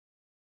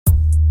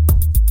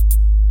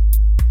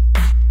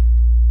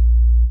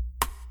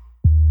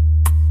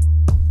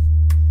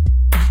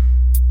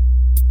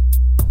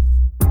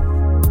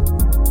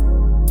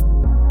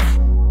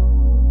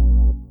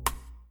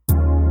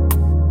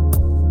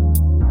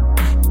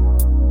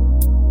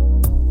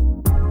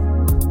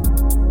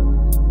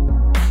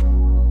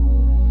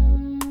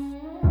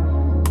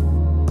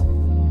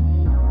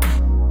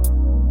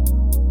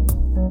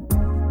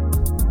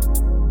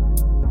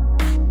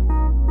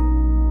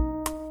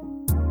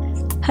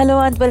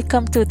Hello and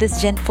welcome to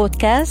this Gen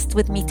podcast.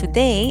 With me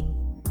today,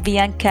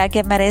 Bianca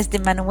Guimarães de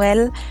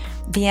Manuel.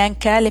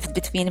 Bianca lived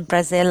between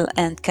Brazil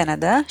and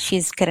Canada.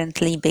 She's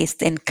currently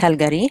based in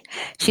Calgary.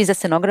 She's a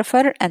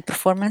scenographer and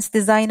performance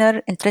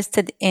designer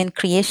interested in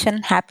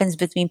creation happens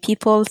between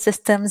people,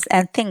 systems,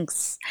 and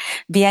things.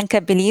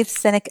 Bianca believes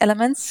scenic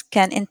elements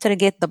can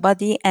interrogate the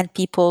body and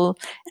people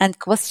and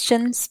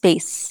question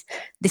space,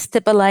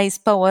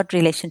 destabilize power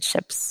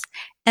relationships.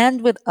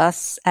 And with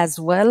us as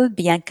well,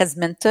 Bianca's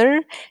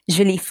mentor,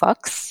 Julie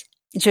Fox.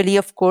 Julie,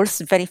 of course,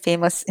 very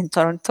famous in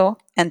Toronto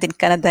and in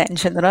Canada in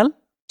general.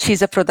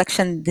 She's a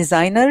production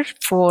designer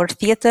for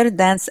theater,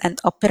 dance, and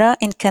opera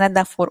in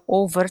Canada for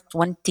over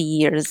 20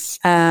 years.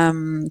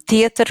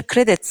 Theater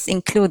credits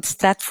include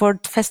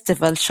Stratford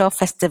Festival, Shaw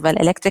Festival,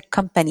 Electric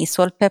Company,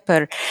 Soul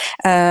Pepper,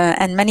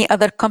 and many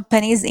other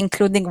companies,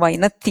 including Why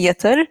Not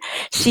Theater.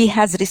 She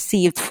has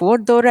received 4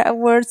 Dora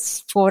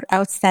Awards for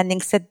Outstanding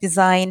Set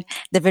Design,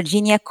 the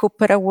Virginia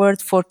Cooper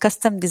Award for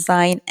Custom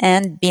Design,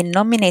 and been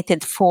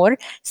nominated for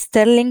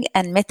Sterling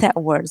and Meta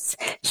Awards.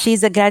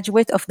 She's a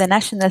graduate of the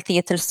National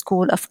Theatre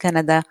School of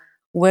Canada,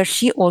 where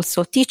she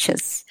also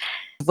teaches.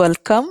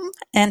 Welcome,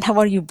 and how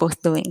are you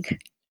both doing?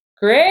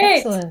 Great.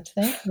 Excellent,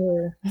 thank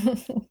you.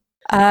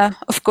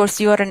 Of course,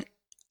 you are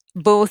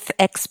both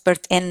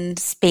expert in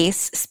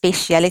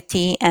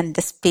spatiality, and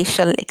the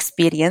spatial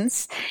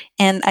experience.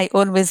 And I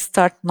always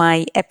start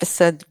my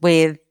episode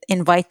with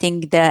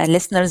inviting the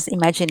listener's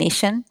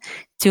imagination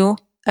to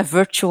a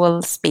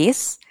virtual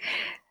space.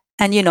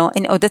 And, in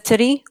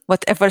auditory,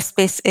 whatever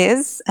space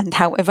is and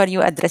however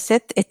you address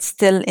it, it's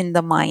still in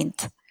the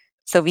mind.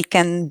 So we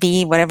can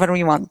be wherever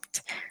we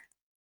want.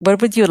 Where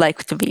would you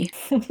like to be?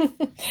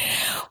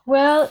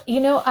 Well,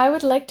 I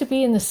would like to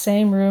be in the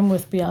same room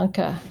with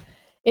Bianca.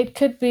 It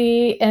could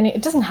be, and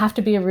it doesn't have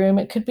to be a room.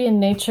 It could be in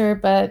nature,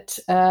 but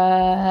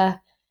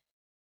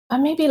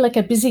maybe like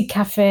a busy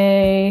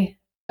cafe.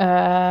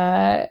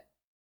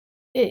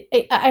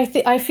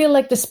 I feel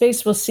like the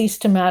space will cease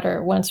to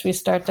matter once we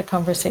start the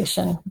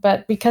conversation.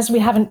 But because we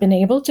haven't been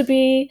able to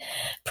be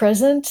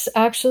present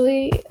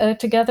actually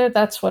together,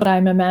 that's what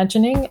I'm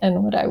imagining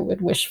and what I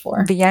would wish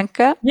for.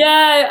 Bianca?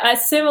 Yeah,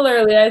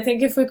 similarly, I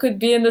think if we could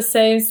be in the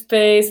same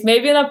space,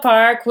 maybe in a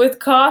park with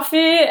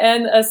coffee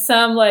and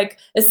some like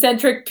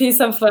eccentric piece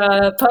of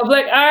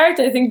public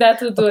art, I think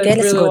that would do it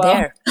really well.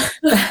 Let's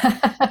go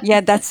there. Yeah,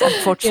 that's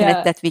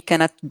unfortunate that we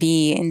cannot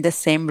be in the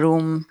same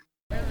room.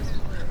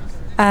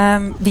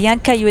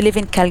 Bianca, you live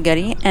in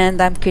Calgary,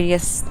 and I'm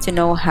curious to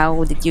know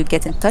how did you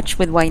get in touch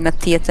with Why Not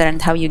Theater and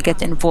how you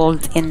get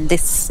involved in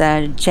this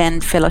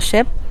Gen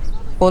Fellowship.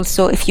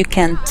 Also, if you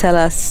can tell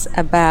us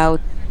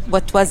about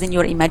what was in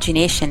your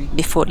imagination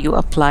before you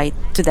applied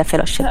to the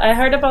fellowship. I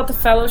heard about the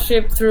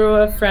fellowship through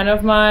a friend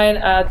of mine,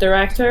 a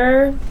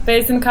director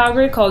based in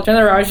Calgary called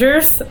Jenna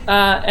Rogers,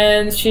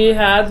 and she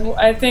had,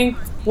 I think,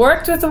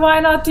 worked with the Why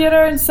Not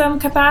Theater in some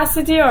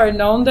capacity or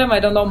known them. I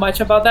don't know much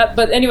about that.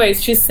 But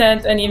anyways, she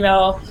sent an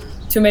email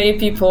to many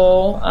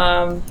people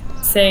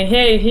saying,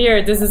 hey,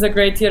 here, this is a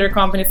great theater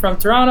company from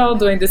Toronto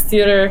doing this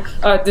theater,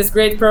 this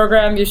great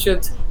program. You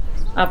should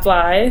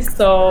apply.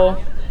 So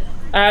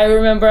I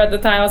remember at the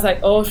time I was like,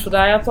 oh, should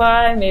I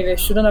apply? Maybe I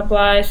shouldn't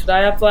apply. Should I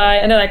apply?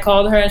 And then I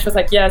called her and she was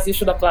like, yes, you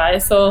should apply.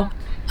 So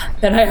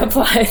then I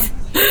applied.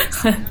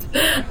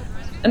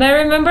 And I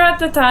remember at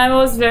the time I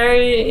was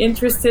very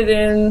interested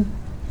in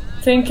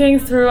thinking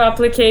through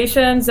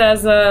applications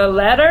as a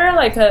letter.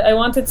 Like I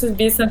wanted to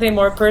be something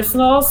more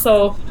personal.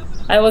 So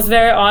I was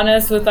very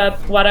honest with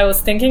what I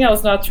was thinking. I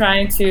was not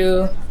trying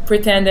to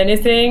pretend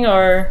anything,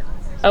 or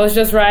I was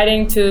just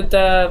writing to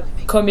the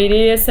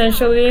committee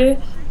essentially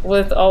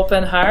with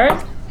open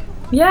heart.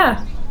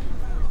 Yeah.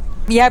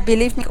 Yeah,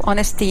 believe me,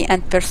 honesty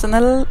and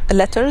personal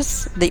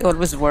letters, they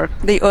always work.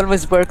 They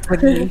always worked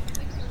with me.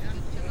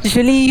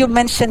 Julie, you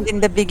mentioned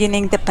in the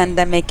beginning the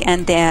pandemic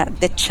and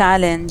the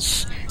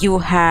challenge you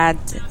had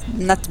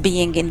not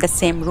being in the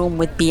same room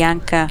with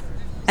Bianca,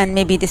 and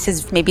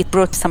maybe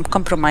brought some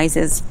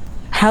compromises.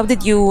 How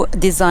did you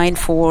design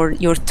for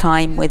your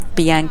time with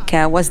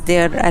Bianca? Was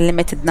there a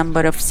limited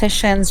number of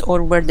sessions,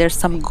 or were there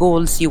some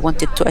goals you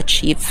wanted to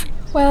achieve?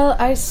 Well,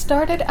 I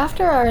started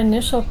after our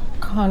initial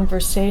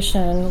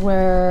conversation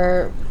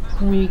where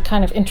we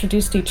kind of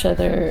introduced each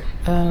other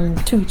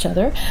to each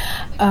other.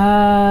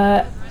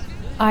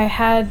 I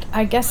had,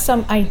 I guess,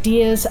 some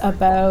ideas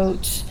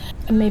about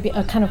maybe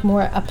a kind of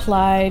more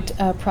applied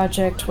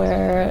project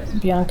where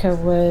Bianca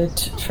would,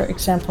 for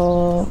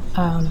example,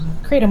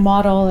 create a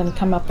model and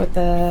come up with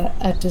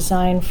a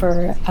design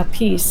for a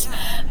piece.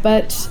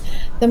 But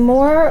the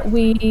more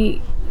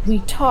we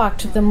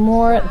talked, the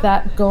more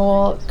that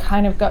goal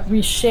kind of got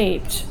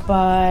reshaped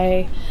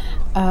by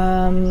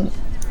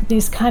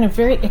these kind of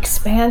very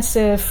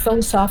expansive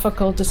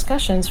philosophical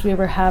discussions we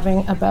were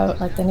having about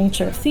like the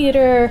nature of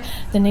theater,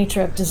 the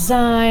nature of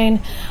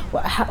design,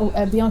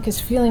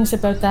 Bianca's feelings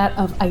about that,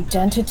 of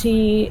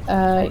identity,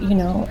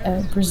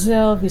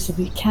 Brazil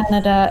vis-a-vis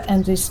Canada,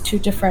 and these two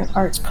different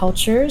arts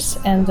cultures,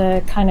 and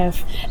the kind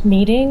of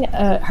meeting,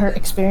 her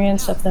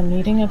experience of the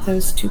meeting of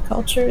those two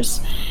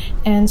cultures.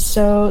 And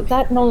so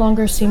that no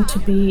longer seemed to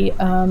be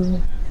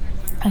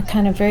a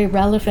kind of very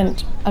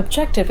relevant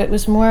objective. It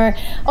was more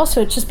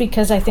also just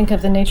because I think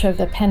of the nature of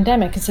the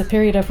pandemic. It's a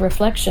period of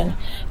reflection.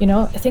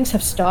 Things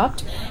have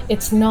stopped.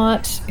 It's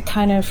not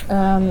kind of,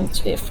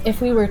 if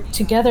we were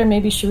together,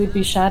 maybe she would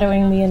be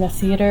shadowing me in a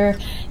theater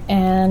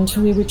and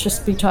we would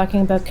just be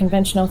talking about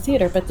conventional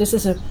theater. But this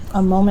is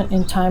a moment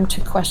in time to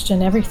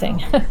question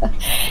everything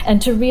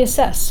and to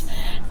reassess.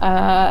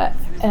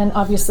 And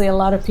obviously a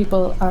lot of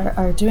people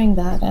are doing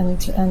that,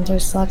 and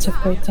there's lots of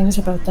great things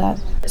about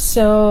that.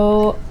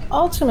 So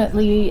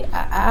ultimately,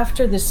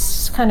 after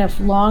this kind of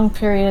long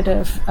period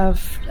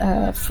of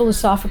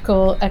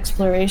philosophical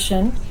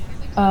exploration,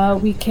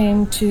 we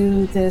came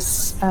to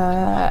this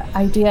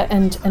idea,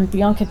 and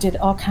Bianca did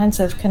all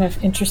kinds of kind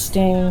of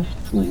interesting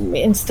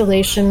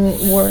installation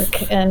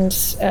work and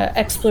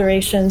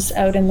explorations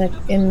out in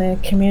the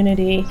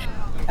community,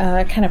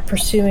 kind of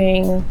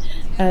pursuing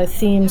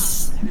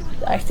themes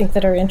I think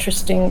that are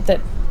interesting,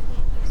 that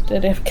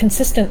have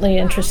consistently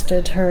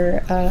interested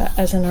her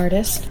as an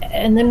artist.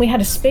 And then we had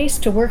a space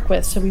to work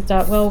with, so we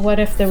thought, well, what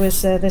if there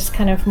was this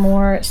kind of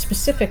more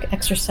specific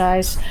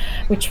exercise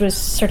which was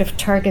sort of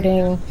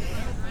targeting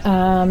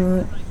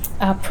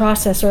a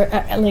process, or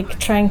like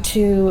trying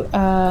to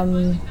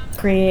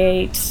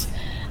create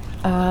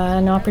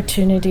an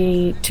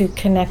opportunity to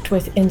connect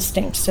with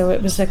instinct. So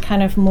it was a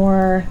kind of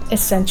more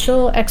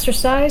essential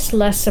exercise,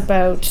 less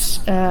about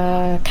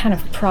kind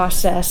of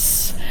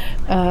process,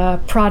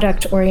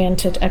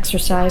 product-oriented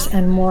exercise,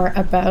 and more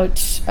about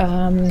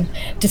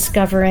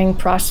discovering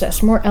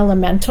process, more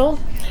elemental,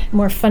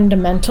 more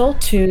fundamental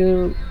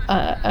to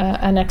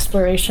an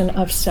exploration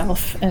of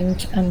self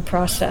and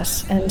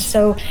process.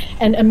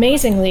 And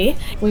amazingly,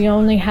 we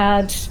only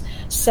had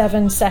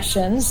 7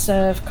 sessions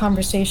of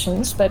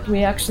conversations, but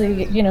we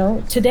actually,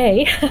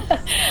 today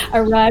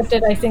arrived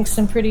at, I think,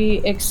 some pretty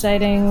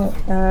exciting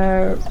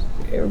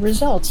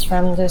results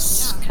from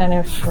this kind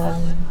of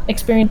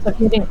experience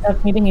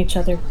of meeting each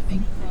other.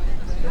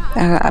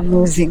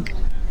 Amazing.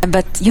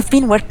 But you've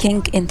been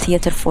working in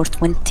theater for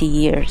 20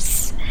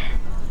 years.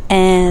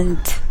 And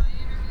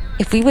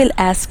if we will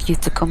ask you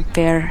to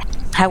compare,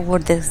 how were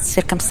the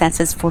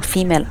circumstances for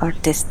female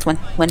artists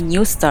when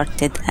you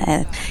started,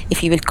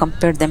 if you will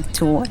compare them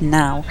to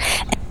now?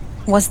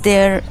 Was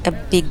there a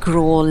big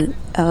role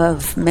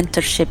of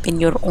mentorship in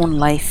your own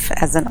life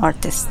as an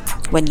artist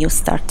when you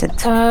started?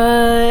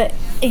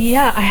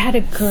 Yeah, I had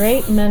a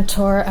great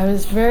mentor. I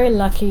was very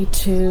lucky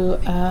to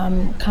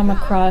come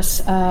across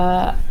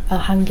a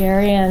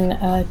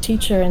Hungarian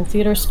teacher in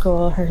theater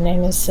school. Her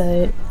name is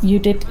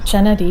Judith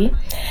Csenady.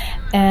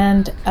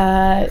 And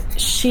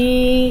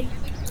she...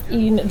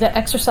 the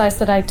exercise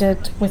that I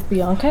did with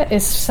Bianca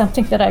is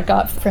something that I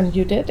got from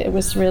Judith. It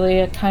was really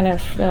a kind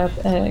of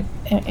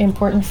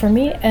important for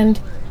me. And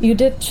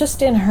Judith,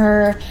 just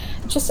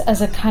as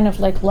a kind of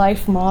like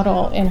life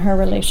model in her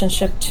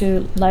relationship to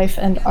life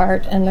and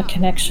art and the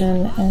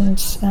connection, and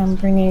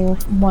bringing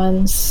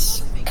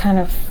one's kind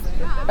of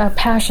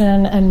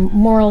passion and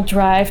moral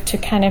drive to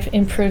kind of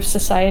improve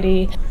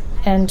society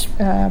and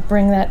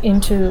bring that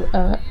into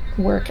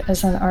work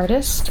as an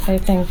artist, I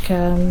think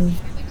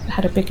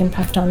had a big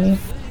impact on me.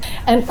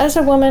 And as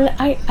a woman,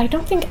 I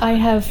don't think I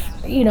have,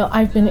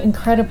 I've been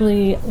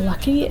incredibly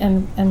lucky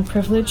and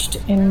privileged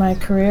in my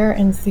career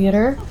in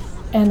theater,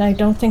 and I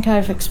don't think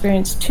I've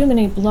experienced too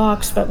many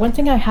blocks. But one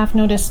thing I have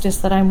noticed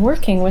is that I'm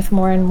working with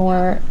more and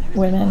more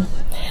women,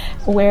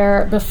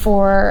 where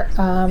before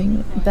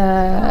the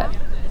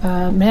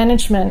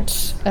management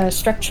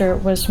structure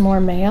was more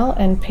male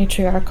and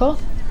patriarchal.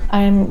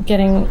 I'm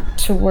getting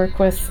to work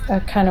with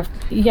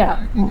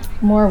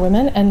more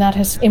women, and that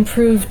has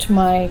improved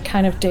my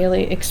kind of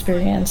daily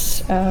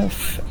experience of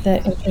the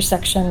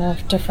intersection of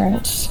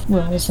different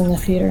roles in the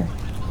theater.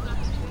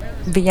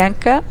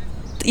 Bianca,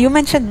 you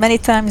mentioned many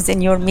times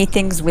in your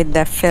meetings with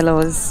the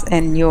fellows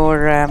and your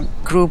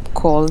group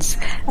calls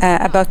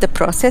about the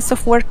process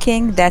of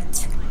working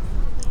that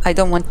I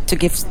don't want to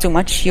give too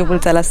much. You will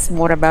tell us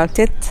more about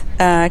it.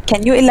 Can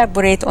you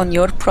elaborate on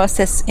your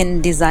process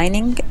in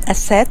designing a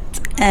set?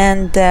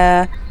 And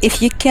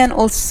if you can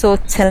also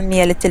tell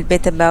me a little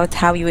bit about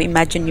how you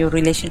imagine your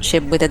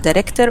relationship with a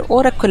director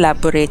or a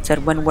collaborator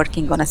when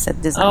working on a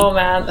set design. Oh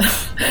man,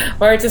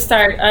 where to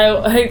start?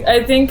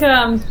 I think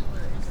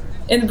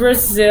in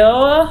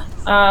Brazil,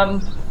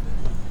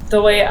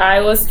 the way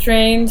I was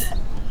trained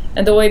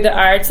and the way the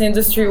arts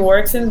industry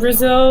works in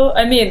Brazil,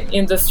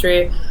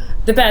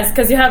 depends,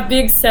 because you have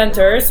big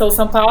centers, so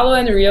São Paulo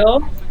and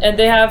Rio, and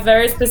they have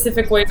very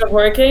specific ways of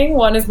working.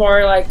 One is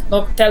more like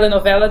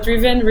telenovela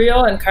driven,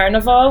 Rio and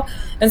Carnival,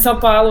 and São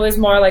Paulo is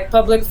more like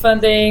public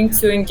funding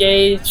to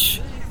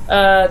engage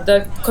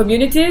the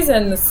communities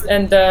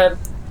and the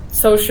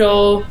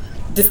social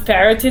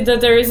disparity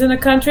that there is in the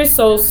country.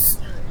 So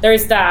there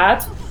is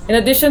that. In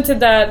addition to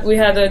that, we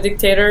had a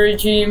dictator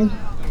regime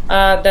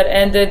that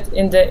ended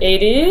in the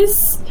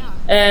 80s,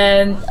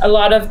 and a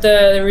lot of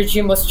the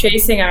regime was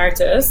chasing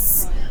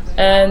artists.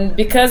 And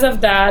because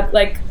of that,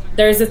 like,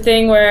 there's a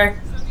thing where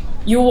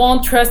you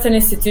won't trust an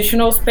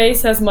institutional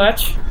space as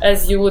much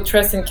as you would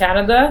trust in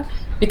Canada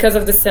because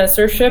of the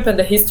censorship and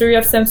the history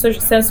of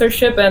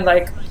censorship and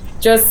like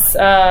just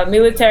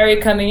military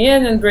coming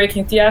in and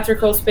breaking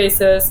theatrical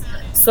spaces.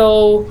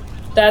 So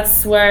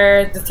that's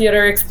where the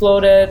theater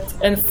exploded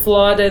and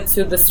flooded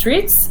to the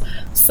streets.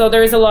 So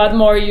there is a lot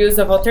more use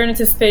of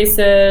alternative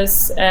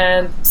spaces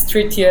and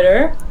street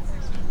theater.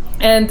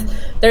 And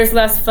there's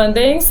less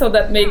funding, so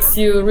that makes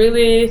you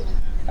really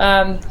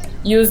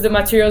use the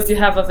materials you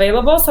have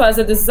available. So as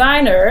a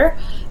designer,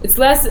 it's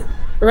less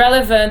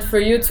relevant for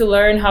you to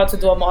learn how to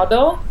do a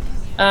model.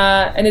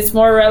 And it's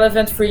more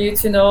relevant for you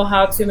to know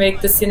how to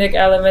make the scenic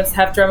elements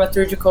have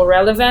dramaturgical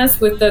relevance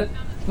with the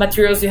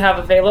materials you have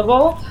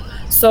available.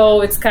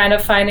 So it's kind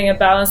of finding a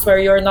balance where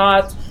you're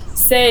not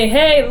saying,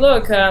 hey,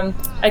 look,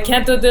 I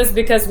can't do this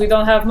because we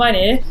don't have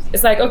money.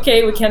 It's like,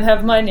 okay, we can't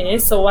have money,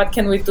 so what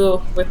can we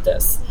do with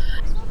this?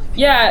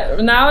 Yeah,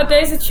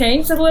 nowadays it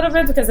changed a little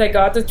bit because I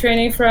got the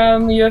training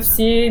from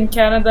UFC in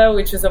Canada,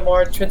 which is a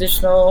more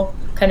traditional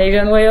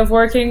Canadian way of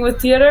working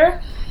with theater.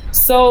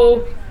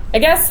 So I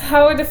guess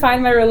how I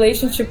define my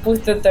relationship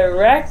with the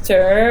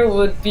director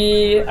would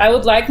be, I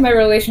would like my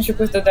relationship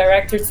with the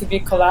director to be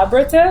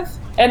collaborative.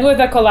 And with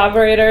a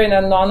collaborator in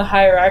a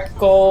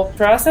non-hierarchical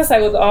process,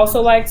 I would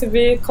also like to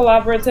be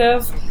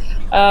collaborative.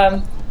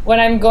 When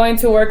I'm going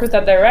to work with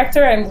a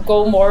director, I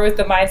go more with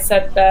the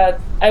mindset that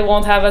I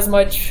won't have as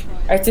much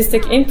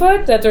artistic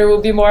input, that there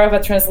will be more of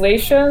a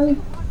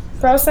translation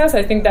process.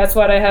 I think that's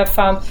what I have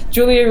found.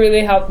 Julia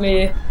really helped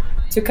me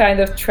to kind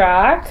of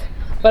track,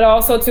 but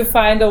also to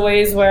find the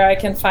ways where I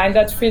can find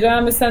that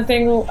freedom is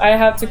something I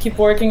have to keep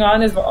working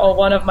on, is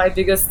one of my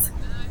biggest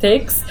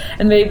takes,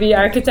 and maybe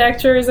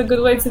architecture is a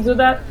good way to do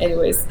that.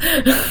 Anyways.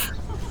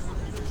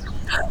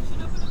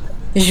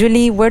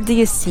 Julie, where do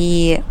you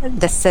see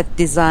the set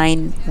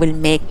design will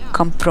make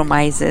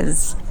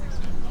compromises?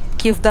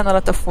 You've done a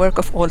lot of work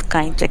of all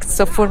kinds.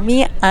 So for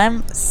me,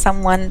 I'm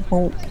someone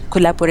who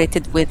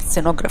collaborated with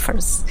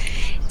scenographers.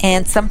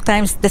 And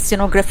sometimes the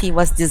scenography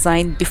was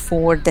designed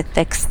before the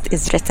text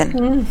is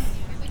written,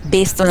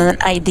 based on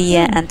an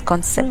idea and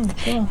concept.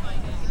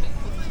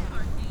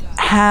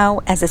 How,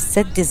 as a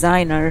set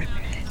designer,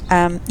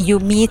 you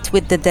meet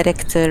with the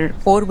director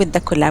or with the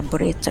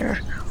collaborator?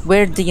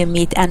 Where do you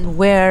meet and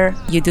where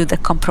you do the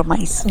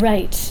compromise?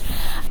 Right.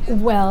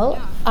 Well,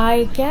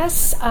 I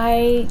guess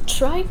I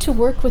try to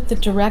work with the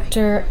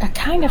director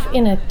kind of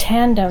in a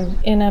tandem,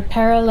 in a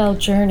parallel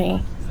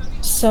journey,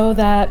 so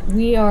that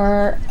we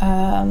are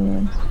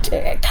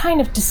kind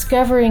of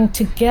discovering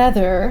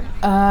together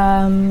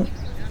that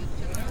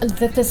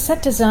the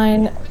set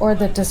design or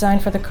the design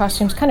for the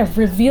costumes kind of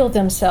reveal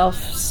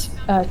themselves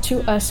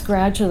to us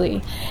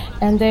gradually.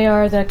 And they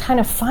are the kind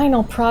of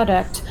final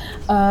product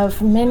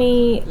of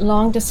many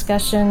long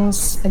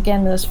discussions,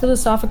 again, those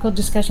philosophical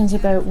discussions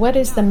about what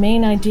is the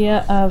main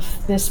idea of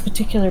this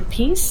particular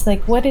piece,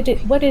 like what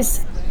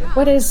is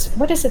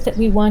it that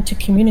we want to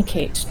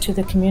communicate to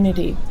the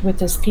community with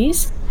this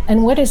piece,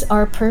 and what is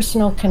our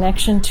personal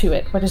connection to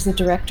it? What is the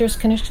director's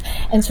connection?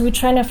 And so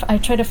I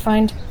try to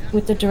find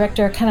with the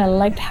director a kind of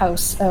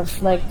lighthouse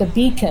of like the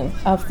beacon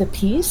of the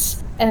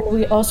piece. And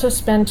we also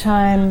spend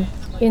time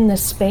in the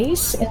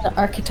space, in the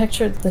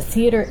architecture, the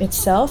theater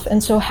itself.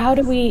 And so how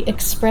do we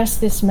express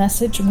this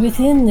message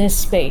within this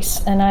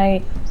space?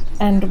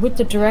 And with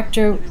the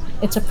director,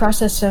 it's a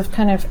process of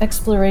kind of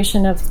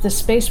exploration of the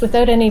space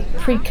without any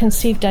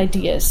preconceived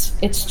ideas.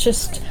 It's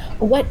just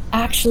what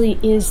actually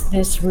is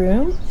this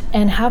room,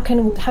 and how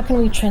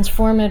can we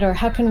transform it, or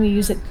how can we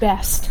use it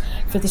best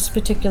for this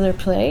particular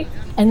play?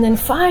 And then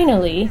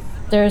finally,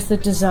 there's the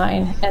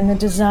design, and the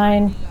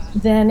design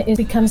then it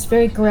becomes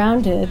very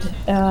grounded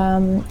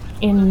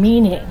in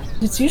meaning.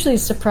 It's usually a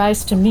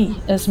surprise to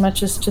me as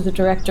much as to the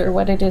director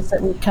what it is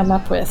that we come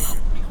up with.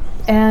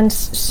 And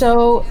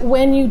so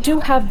when you do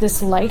have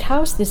this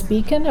lighthouse, this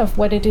beacon of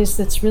what it is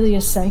that's really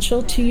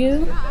essential to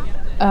you,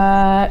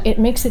 it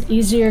makes it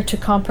easier to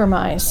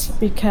compromise,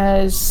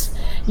 because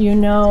you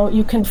know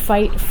you can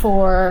fight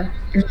for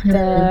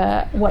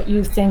the what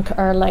you think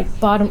are like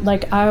bottom,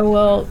 like I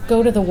will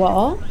go to the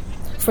wall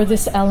for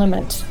this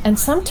element. And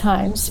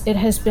sometimes it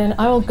has been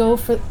I will go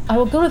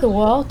to the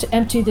wall to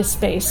empty this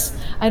space.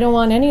 I don't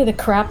want any of the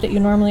crap that you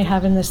normally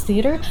have in this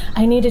theater.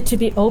 I need it to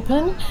be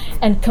open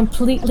and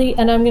completely,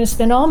 and I'm going to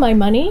spend all my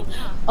money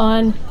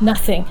on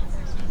nothing.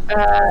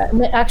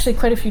 Actually,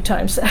 quite a few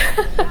times.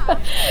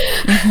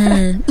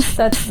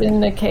 That's been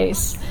the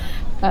case.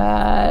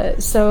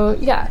 So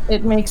yeah,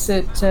 it makes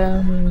it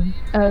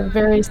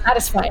very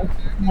satisfying.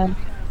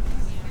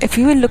 If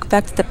you will look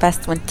back to the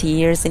past 20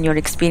 years in your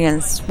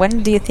experience,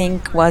 when do you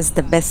think was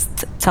the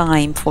best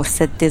time for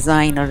set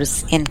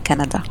designers in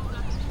Canada?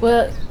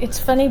 Well, it's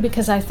funny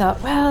because I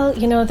thought, well, the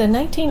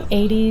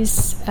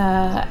 1980s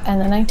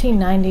and the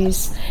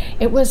 1990s,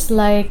 it was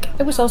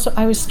also,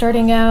 I was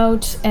starting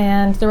out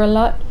and there were a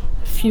lot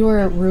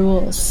fewer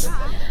rules.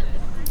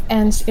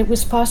 And it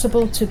was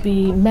possible to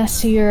be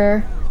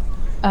messier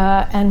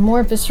and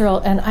more visceral.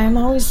 And I'm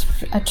always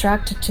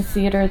attracted to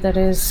theater that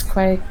is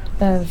quite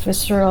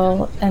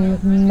visceral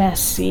and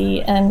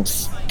messy and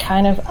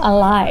kind of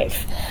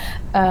alive.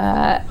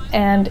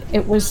 And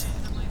it was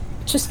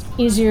just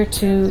easier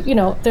to,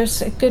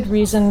 there's a good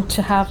reason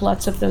to have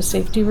lots of those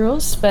safety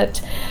rules. But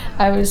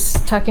I was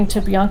talking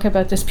to Bianca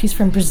about this piece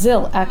from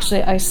Brazil,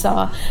 actually, I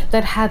saw,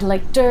 that had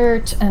like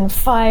dirt and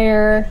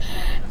fire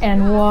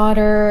and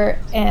water,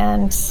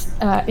 and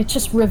it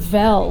just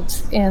reveled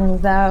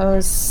in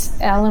those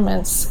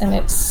elements. And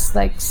it's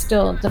like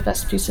still the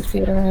best piece of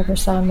theater I ever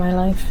saw in my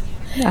life.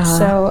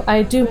 So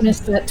I do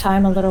miss that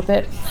time a little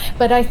bit.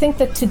 But I think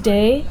that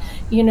today,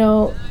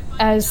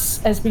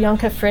 as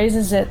Bianca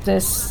phrases it,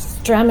 this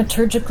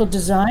dramaturgical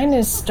design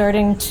is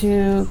starting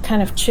to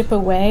kind of chip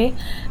away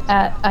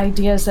at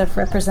ideas of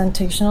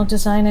representational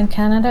design in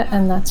Canada,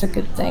 and that's a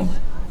good thing.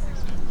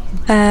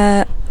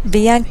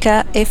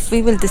 Bianca, if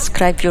we will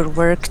describe your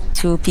work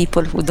to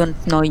people who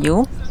don't know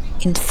you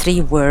in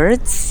 3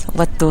 words,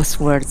 what those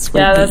words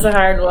will be? Yeah, that's a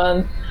hard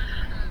one.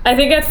 I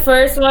think at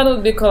first one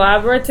would be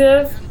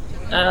collaborative.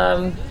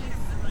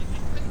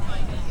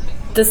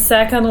 The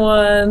second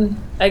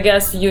one, I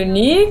guess,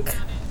 unique.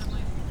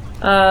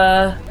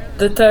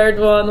 The third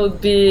one would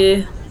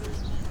be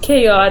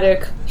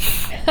chaotic.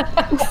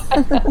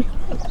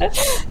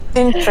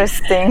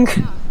 Interesting.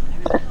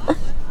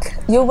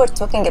 You were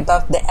talking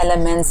about the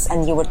elements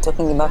and you were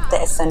talking about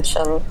the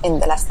essential in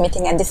the last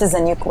meeting, and this is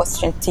a new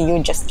question to you,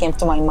 just came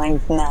to my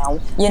mind now.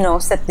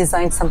 Set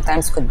design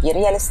sometimes could be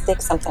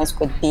realistic, sometimes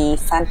could be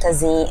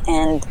fantasy,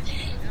 and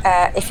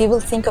if you will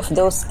think of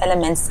those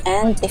elements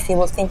and if you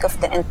will think of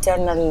the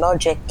internal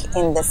logic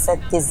in the set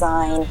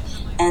design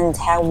and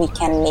how we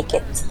can make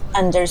it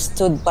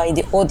understood by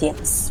the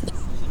audience,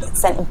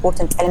 it's an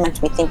important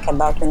element we think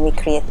about when we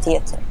create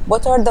theater.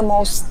 What are the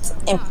most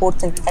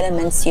important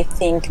elements you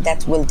think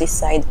that will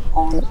decide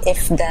on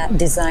if the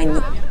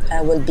design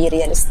will be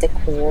realistic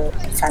or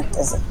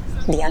fantasy?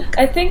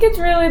 Bianca? I think it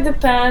really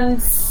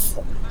depends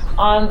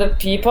on the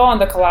people, on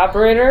the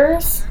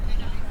collaborators.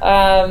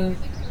 I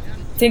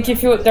think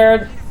there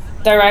are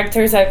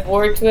directors I've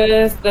worked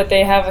with that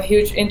they have a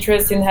huge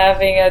interest in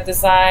having a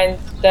design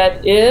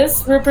that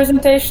is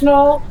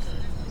representational,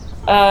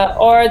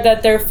 or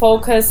that their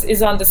focus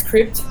is on the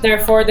script.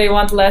 Therefore, they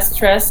want less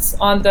stress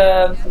on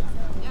the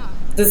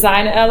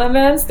design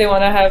elements. They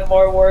want to have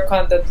more work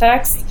on the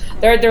text.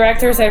 There are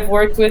directors I've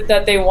worked with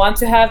that they want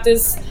to have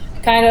this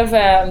kind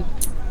of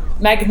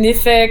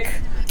magnific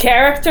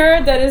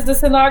character that is the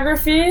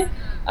scenography.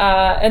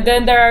 And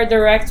then there are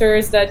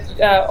directors that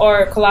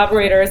or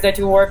collaborators that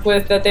you work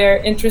with that they're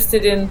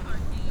interested in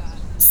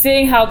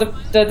seeing how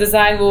the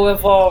design will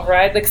evolve,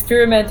 right?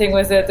 Experimenting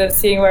with it and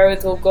seeing where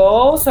it will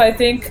go. So I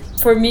think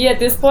for me at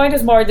this point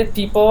it's more the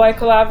people I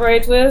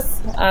collaborate with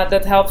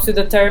that helps to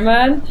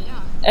determine.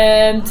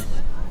 And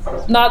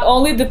not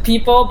only the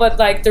people, but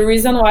like the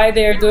reason why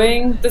they're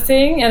doing the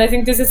thing. And I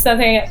think this is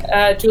something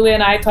Julie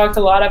and I talked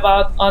a lot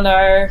about on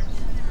our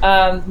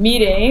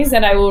meetings,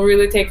 and I will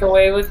really take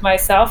away with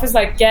myself, is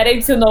like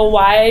getting to know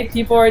why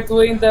people are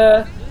doing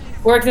the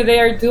work that they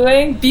are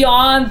doing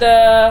beyond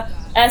the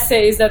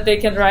essays that they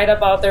can write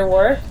about their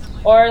work,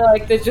 or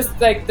like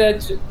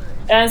the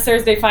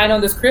answers they find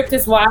on the script.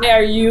 Is why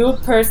are you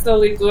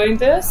personally doing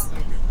this?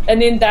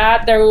 And in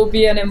that there will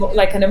be an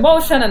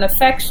emotion, an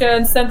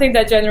affection, something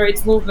that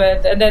generates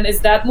movement, and then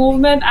is that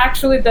movement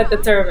actually that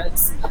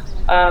determines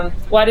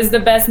what is the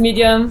best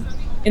medium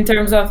in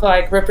terms of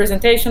like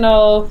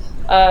representational,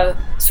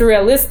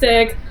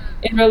 surrealistic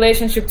in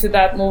relationship to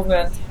that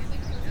movement.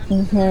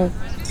 Mm-hmm.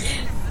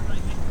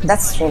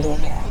 That's really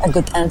a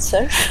good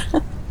answer.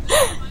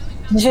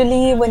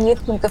 Julie, when you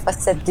think of a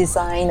set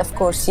design, of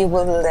course you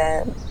will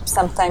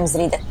sometimes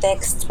read a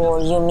text or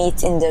you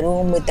meet in the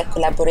room with the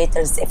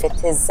collaborators if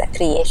it is a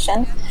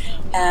creation.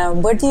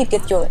 Where do you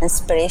get your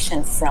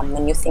inspiration from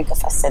when you think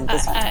of a set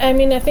design? I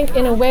mean, I think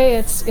in a way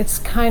it's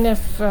kind of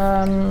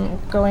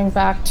going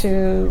back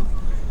to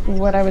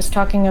what I was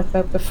talking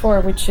about before,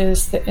 which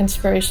is the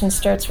inspiration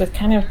starts with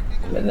kind of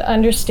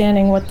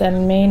understanding what the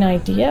main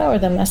idea or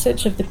the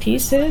message of the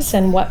piece is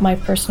and what my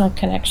personal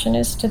connection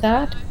is to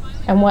that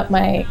and what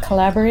my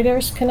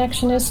collaborators'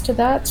 connection is to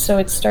that. So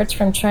it starts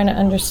from trying to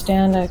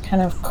understand a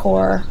kind of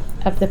core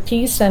of the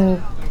piece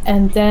and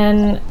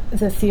then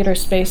the theater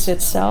space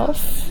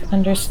itself,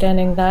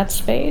 understanding that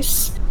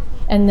space.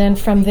 And then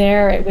from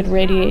there it would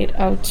radiate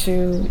out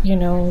to,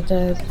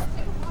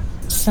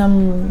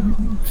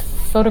 some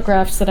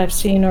photographs that I've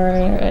seen or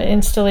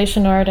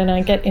installation art, and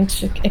I get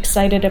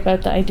excited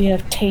about the idea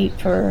of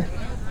tape or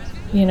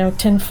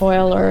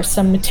tinfoil or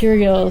some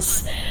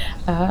materials,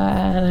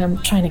 and I'm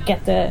trying to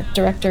get the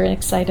director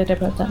excited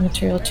about that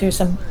material too.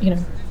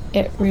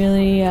 It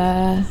really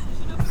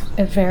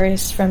it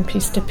varies from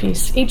piece to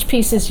piece. Each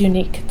piece is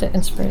unique,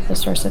 the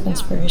source of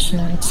inspiration,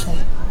 I would say.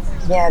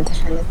 Yeah,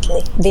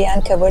 definitely.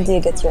 Bianca, where do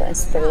you get your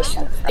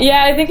inspiration from?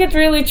 Yeah, I think it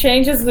really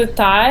changes with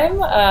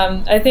time.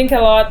 I think a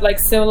lot, like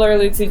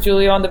similarly to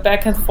Julie, on the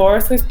back and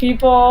forth with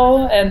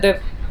people and the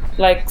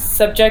like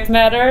subject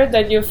matter,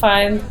 that you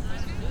find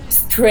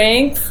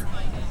strength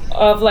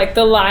of like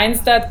the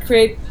lines that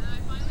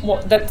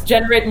that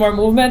generate more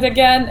movement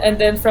again, and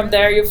then from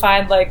there you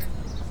find like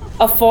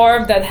a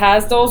form that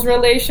has those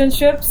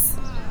relationships.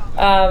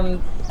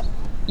 And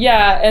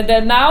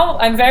then now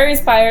I'm very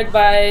inspired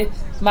by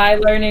my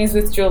learnings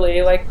with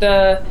Julie, like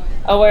the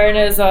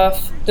awareness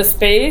of the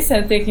space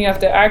and thinking of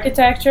the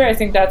architecture. I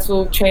think that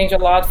will change a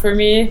lot for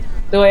me,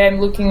 the way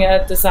I'm looking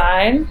at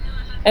design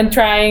and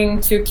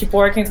trying to keep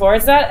working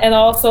towards that. And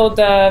also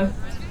the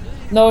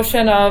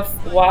notion of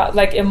what,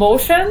 like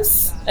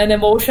emotions and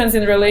emotions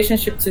in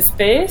relationship to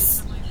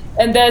space,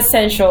 and the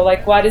essential,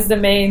 like what is the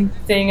main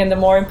thing and the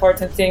more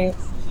important thing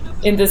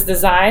in this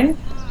design.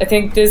 I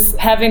think this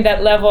having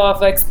that level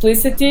of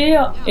explicitity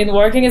in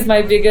working is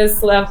my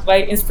biggest level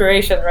by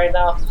inspiration right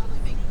now.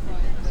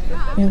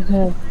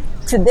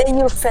 Mm-hmm. Today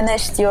you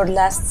finished your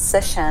last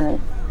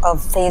session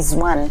of phase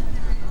 1,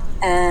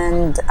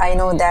 and I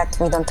know that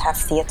we don't have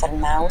theater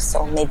now,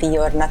 so maybe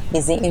you are not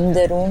busy in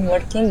the room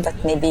working, but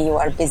maybe you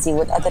are busy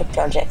with other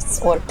projects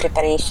or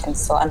preparations.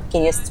 So I'm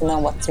curious to know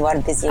what you are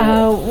busy with.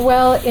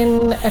 Well,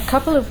 in a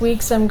couple of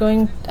weeks I'm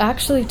going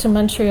actually to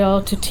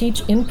Montreal to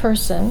teach in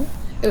person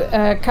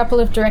a couple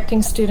of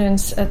directing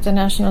students at the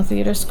National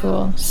Theatre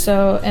School.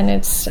 So, and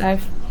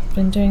I've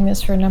been doing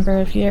this for a number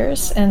of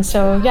years, and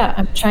so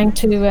I'm trying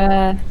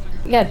to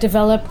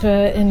develop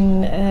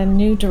in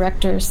new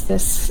directors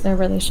this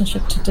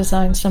relationship to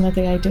design, some of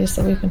the ideas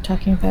that we've been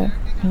talking about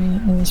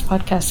in this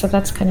podcast. So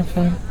that's kind of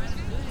fun.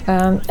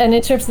 And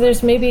in terms of,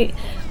 there's maybe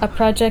a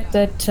project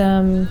that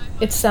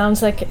it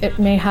sounds like it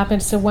may happen.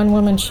 It's a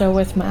one-woman show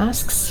with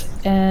masks,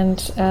 and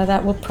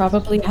that will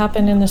probably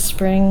happen in the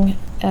spring.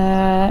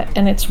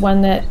 And it's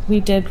one that we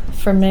did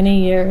for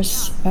many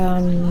years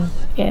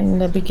in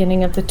the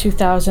beginning of the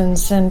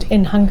 2000s, and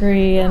in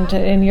Hungary and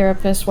in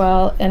Europe as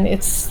well. And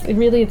it's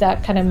really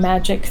that kind of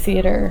magic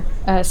theater.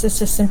 It's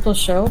just a simple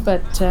show,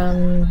 but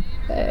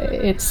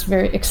it's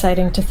very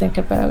exciting to think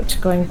about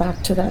going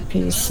back to that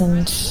piece.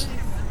 And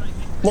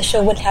the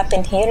show will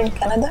happen here in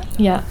Canada?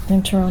 Yeah,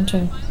 in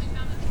Toronto.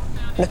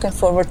 Looking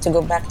forward to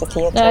go back to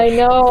theater. I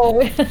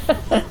know.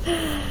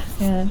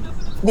 Yeah.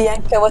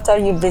 Bianca, what are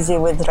you busy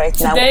with right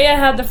now?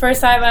 Today the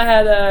first time I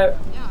had a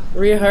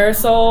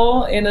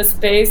rehearsal in a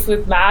space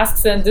with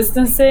masks and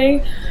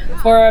distancing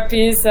for a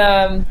piece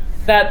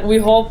that we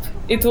hope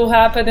it will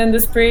happen in the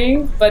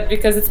spring, but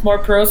because it's more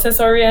process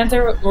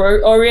oriented,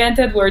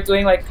 we're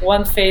doing like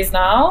one phase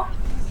now,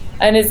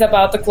 and it's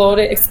about the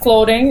clothing.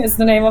 Clothing is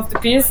the name of the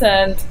piece,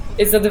 and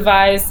it's a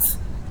devised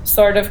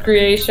sort of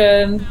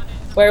creation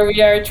where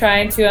we are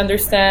trying to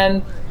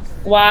understand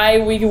why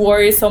we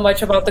worry so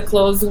much about the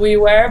clothes we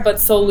wear, but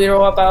so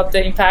little about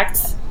the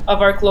impact of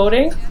our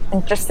clothing.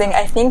 Interesting.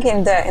 I think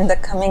in the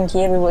coming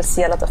year we will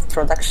see a lot of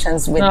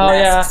productions with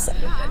masks.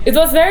 Yeah. It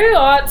was very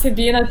odd to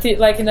be in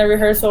a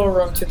rehearsal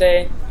room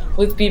today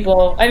with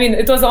people. I mean,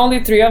 it was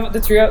only three of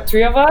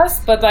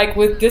us, but like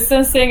with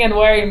distancing and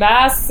wearing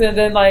masks, and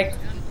then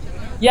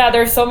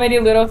there's so many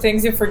little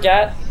things you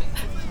forget.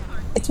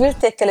 It will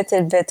take a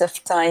little bit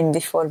of time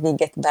before we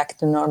get back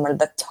to normal,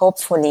 but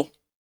hopefully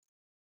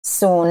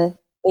soon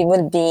we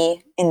will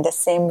be in the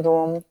same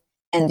room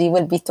and we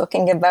will be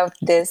talking about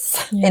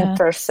this in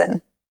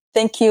person.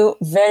 Thank you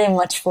very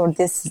much for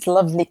this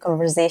lovely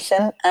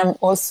conversation. I'm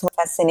also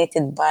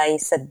fascinated by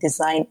set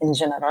design in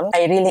general.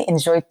 I really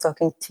enjoyed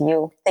talking to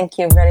you. Thank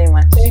you very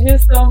much. Thank you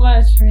so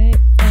much. Great.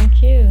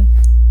 Thank you.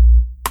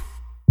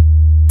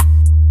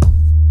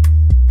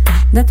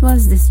 That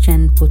was This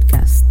Gen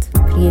podcast,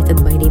 created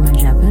by Rima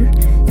Jaber.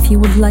 If you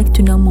would like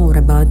to know more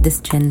about This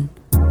Gen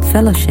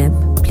Fellowship,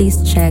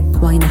 please check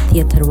Why Not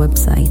Theatre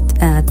website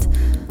at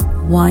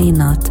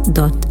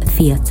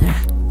whynot.theatre.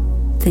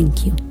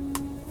 Thank you.